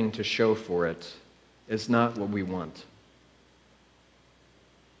anything to show for it, is not what we want.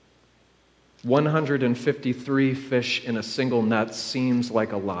 153 fish in a single net seems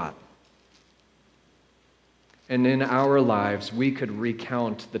like a lot. And in our lives, we could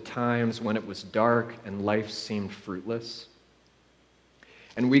recount the times when it was dark and life seemed fruitless.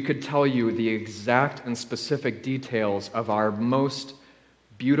 And we could tell you the exact and specific details of our most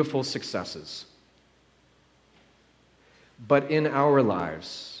beautiful successes. But in our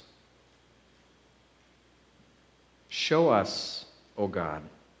lives, show us, O God,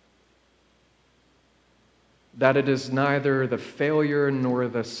 that it is neither the failure nor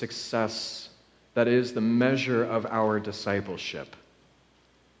the success that is the measure of our discipleship.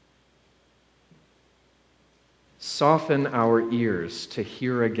 Soften our ears to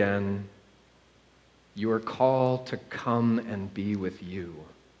hear again your call to come and be with you,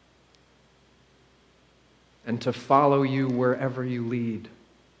 and to follow you wherever you lead.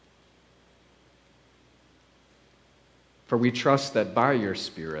 For we trust that by your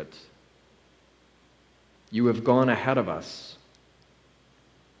Spirit, you have gone ahead of us,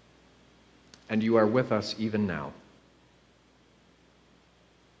 and you are with us even now.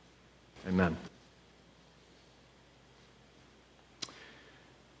 Amen.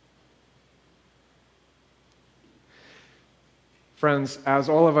 Friends, as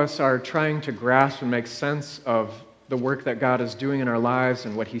all of us are trying to grasp and make sense of the work that God is doing in our lives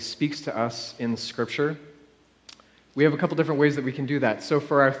and what He speaks to us in Scripture, we have a couple different ways that we can do that. So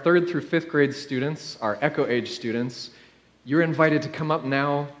for our 3rd through 5th grade students, our Echo Age students, you're invited to come up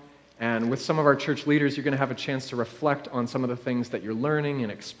now, and with some of our church leaders, you're going to have a chance to reflect on some of the things that you're learning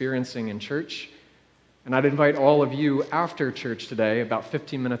and experiencing in church. And I'd invite all of you after church today, about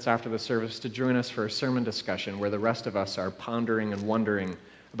 15 minutes after the service, to join us for a sermon discussion where the rest of us are pondering and wondering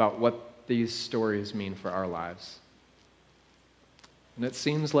about what these stories mean for our lives. And it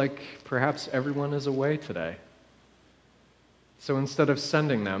seems like perhaps everyone is away today. So instead of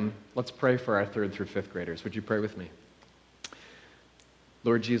sending them, let's pray for our 3rd through 5th graders. Would you pray with me?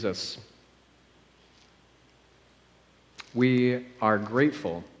 Lord Jesus, we are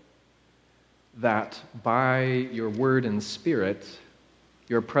grateful that by your word and Spirit,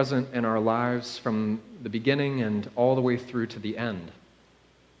 you're present in our lives from the beginning and all the way through to the end.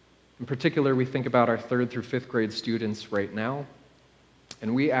 In particular, we think about our 3rd through 5th grade students right now,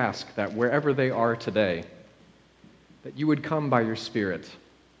 and we ask that wherever they are today, that you would come by your Spirit,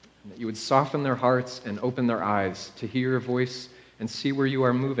 and that you would soften their hearts and open their eyes to hear your voice and see where you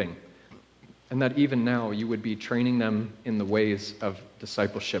are moving, and that even now you would be training them in the ways of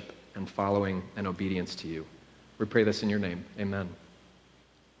discipleship and following and obedience to you. We pray this in your name. Amen.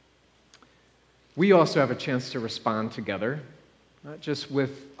 We also have a chance to respond together, not just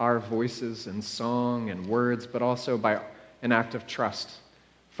with our voices and song and words, but also by an act of trust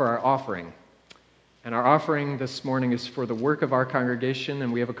for our offering. And our offering this morning is for the work of our congregation,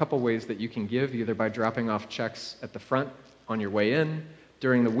 and we have a couple ways that you can give, either by dropping off checks at the front on your way in,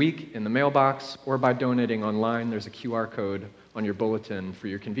 during the week in the mailbox, or by donating online. There's a QR code on your bulletin for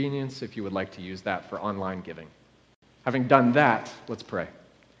your convenience if you would like to use that for online giving. Having done that, let's pray.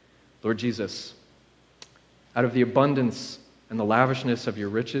 Lord Jesus, out of the abundance and the lavishness of your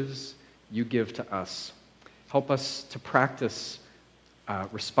riches, you give to us. Help us to practice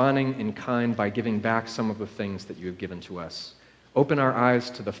responding in kind by giving back some of the things that you have given to us. Open our eyes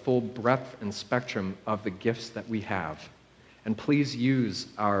to the full breadth and spectrum of the gifts that we have. And please use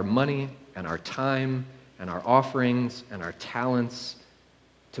our money and our time and our offerings and our talents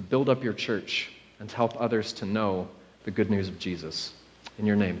to build up your church and to help others to know the good news of Jesus. In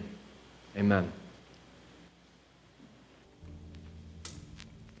your name, amen.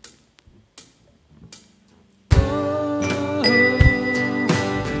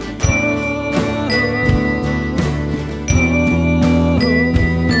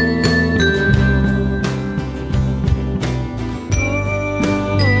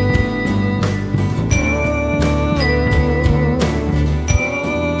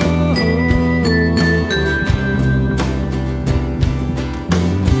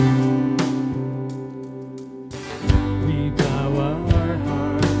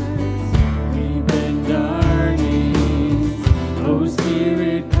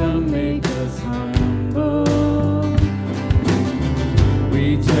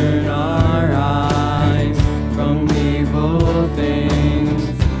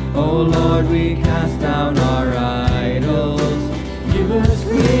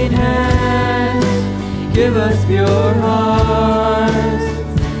 Give us pure hearts.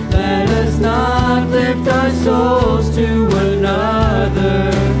 Let us not lift our souls to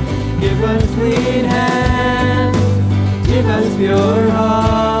another. Give us clean hands. pure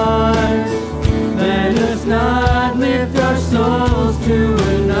hearts. Let us not lift our souls to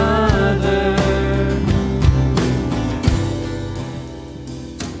another.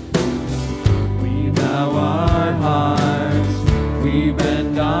 We bow our hearts, we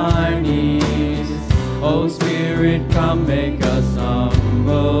bend our knees. Oh Spirit, come make us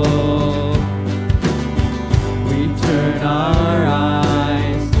humble. We turn our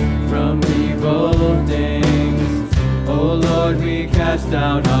eyes from evil things. Oh Lord, we cast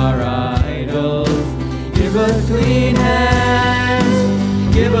down our idols. Give us clean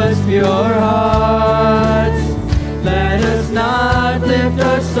hands, give us pure hearts. Let us not lift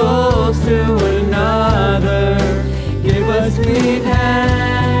our souls to another. Give us clean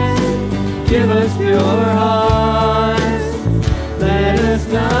hands, give us pure hearts. Let us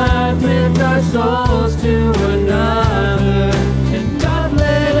not lift our souls to another. And God,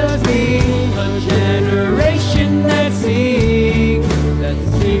 let us be a generation that seeks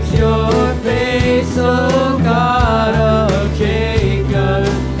your face, oh God of Jacob.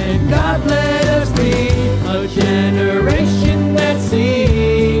 And God, let us be a generation that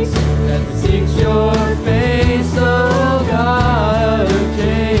seeks your face, oh God of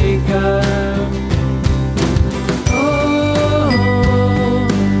Jacob.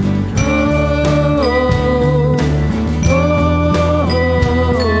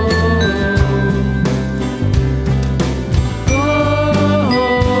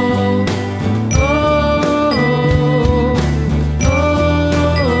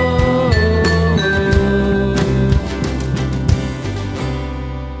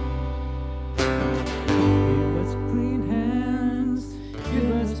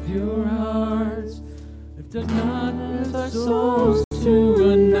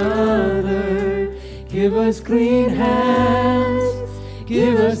 Give us clean hands,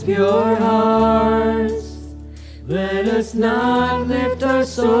 give us pure hearts. Let us not lift our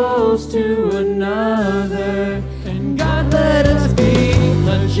souls to another. And God, let us be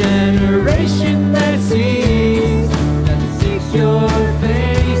a generation that seeks your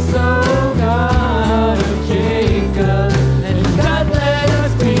face, oh God of Jacob. And God, let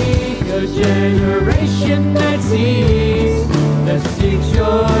us be a generation that seeks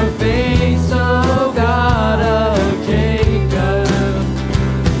your face, oh God of Jacob.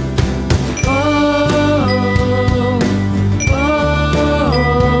 Oh, oh,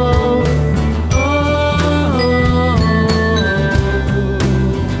 oh,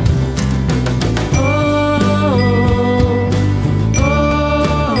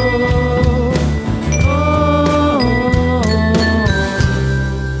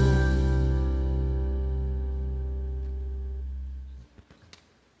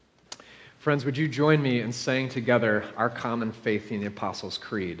 Friends, would you join me in saying together our common faith in the Apostles'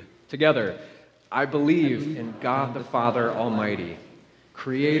 Creed? Together, I believe in God the Father Almighty,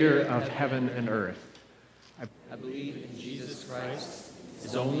 creator of heaven and earth. I believe in Jesus Christ,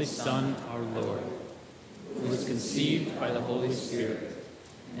 his only Son, our Lord, who was conceived by the Holy Spirit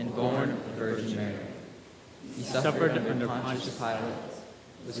and born of the Virgin Mary. He suffered under Pontius Pilate,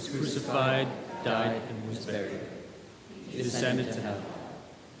 was crucified, died, and was buried. He descended to heaven.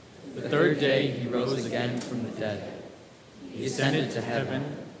 The third day he rose again from the dead. He ascended to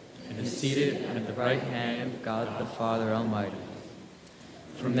heaven and is seated at the right hand of God the Father Almighty.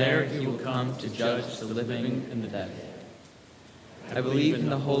 From there he will come to judge the living and the dead. I believe in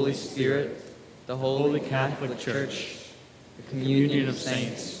the Holy Spirit, the Holy Catholic Church, the communion of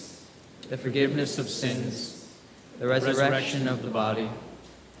saints, the forgiveness of sins, the resurrection of the body,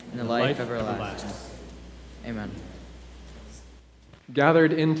 and the life everlasting. Amen.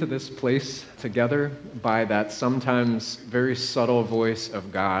 Gathered into this place together by that sometimes very subtle voice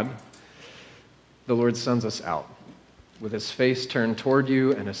of God, the Lord sends us out with his face turned toward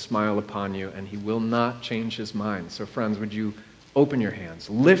you and a smile upon you, and he will not change his mind. So friends, would you open your hands,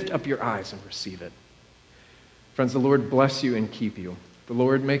 lift up your eyes and receive it. Friends, the Lord bless you and keep you. The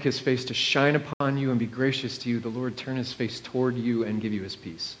Lord make his face to shine upon you and be gracious to you. The Lord turn his face toward you and give you his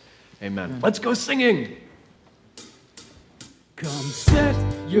peace. Amen. Let's go singing. Come set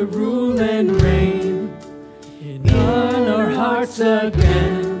your rule and reign in our hearts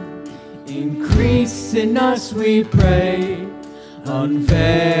again. Increase in us, we pray.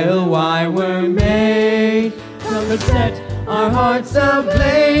 Unveil why we're made. Come and set our hearts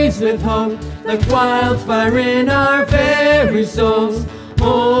ablaze with hope, like wildfire in our very souls.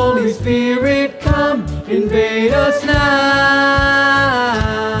 Holy Spirit, come invade us now.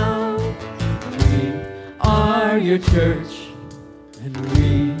 We are your church, and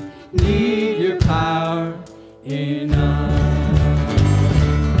we need your power in us.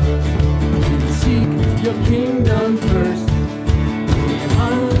 We seek your kingdom first,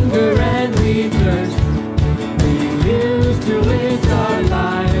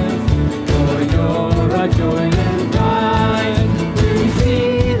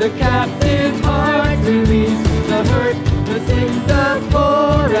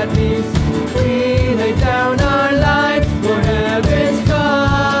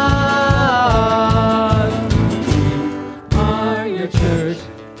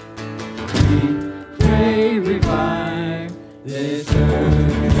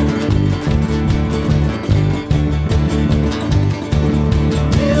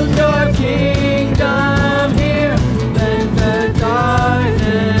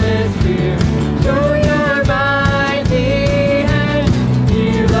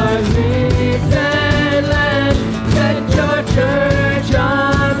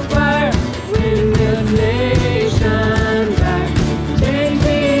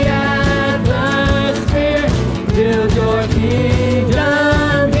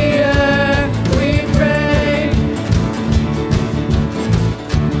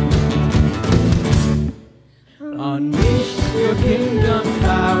 kingdom's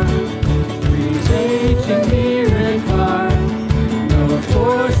power, reaching near and far. No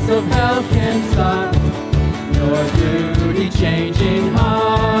force of hell can stop, nor duty changing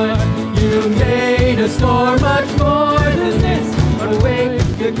hearts. You made us for much more than this. Awake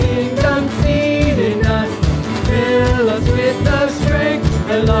the kingdom seed in us. Fill us with the strength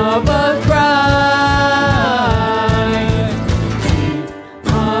and love of Christ.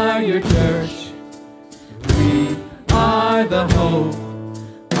 We are your church. We are the hope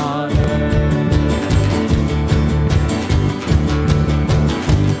on earth.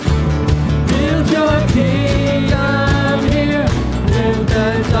 Build your kingdom here. Live the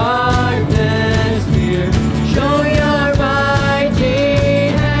darkness fear. Show your mighty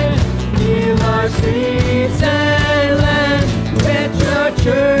hand. Heal our streets and land. Set your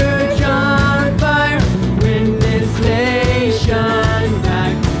church on fire. Win this nation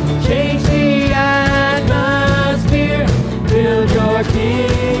back. Change the atmosphere. Build your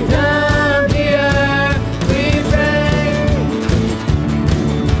kingdom here. We pray.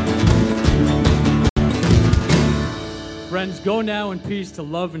 Friends, go now in peace to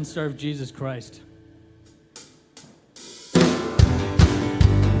love and serve Jesus Christ.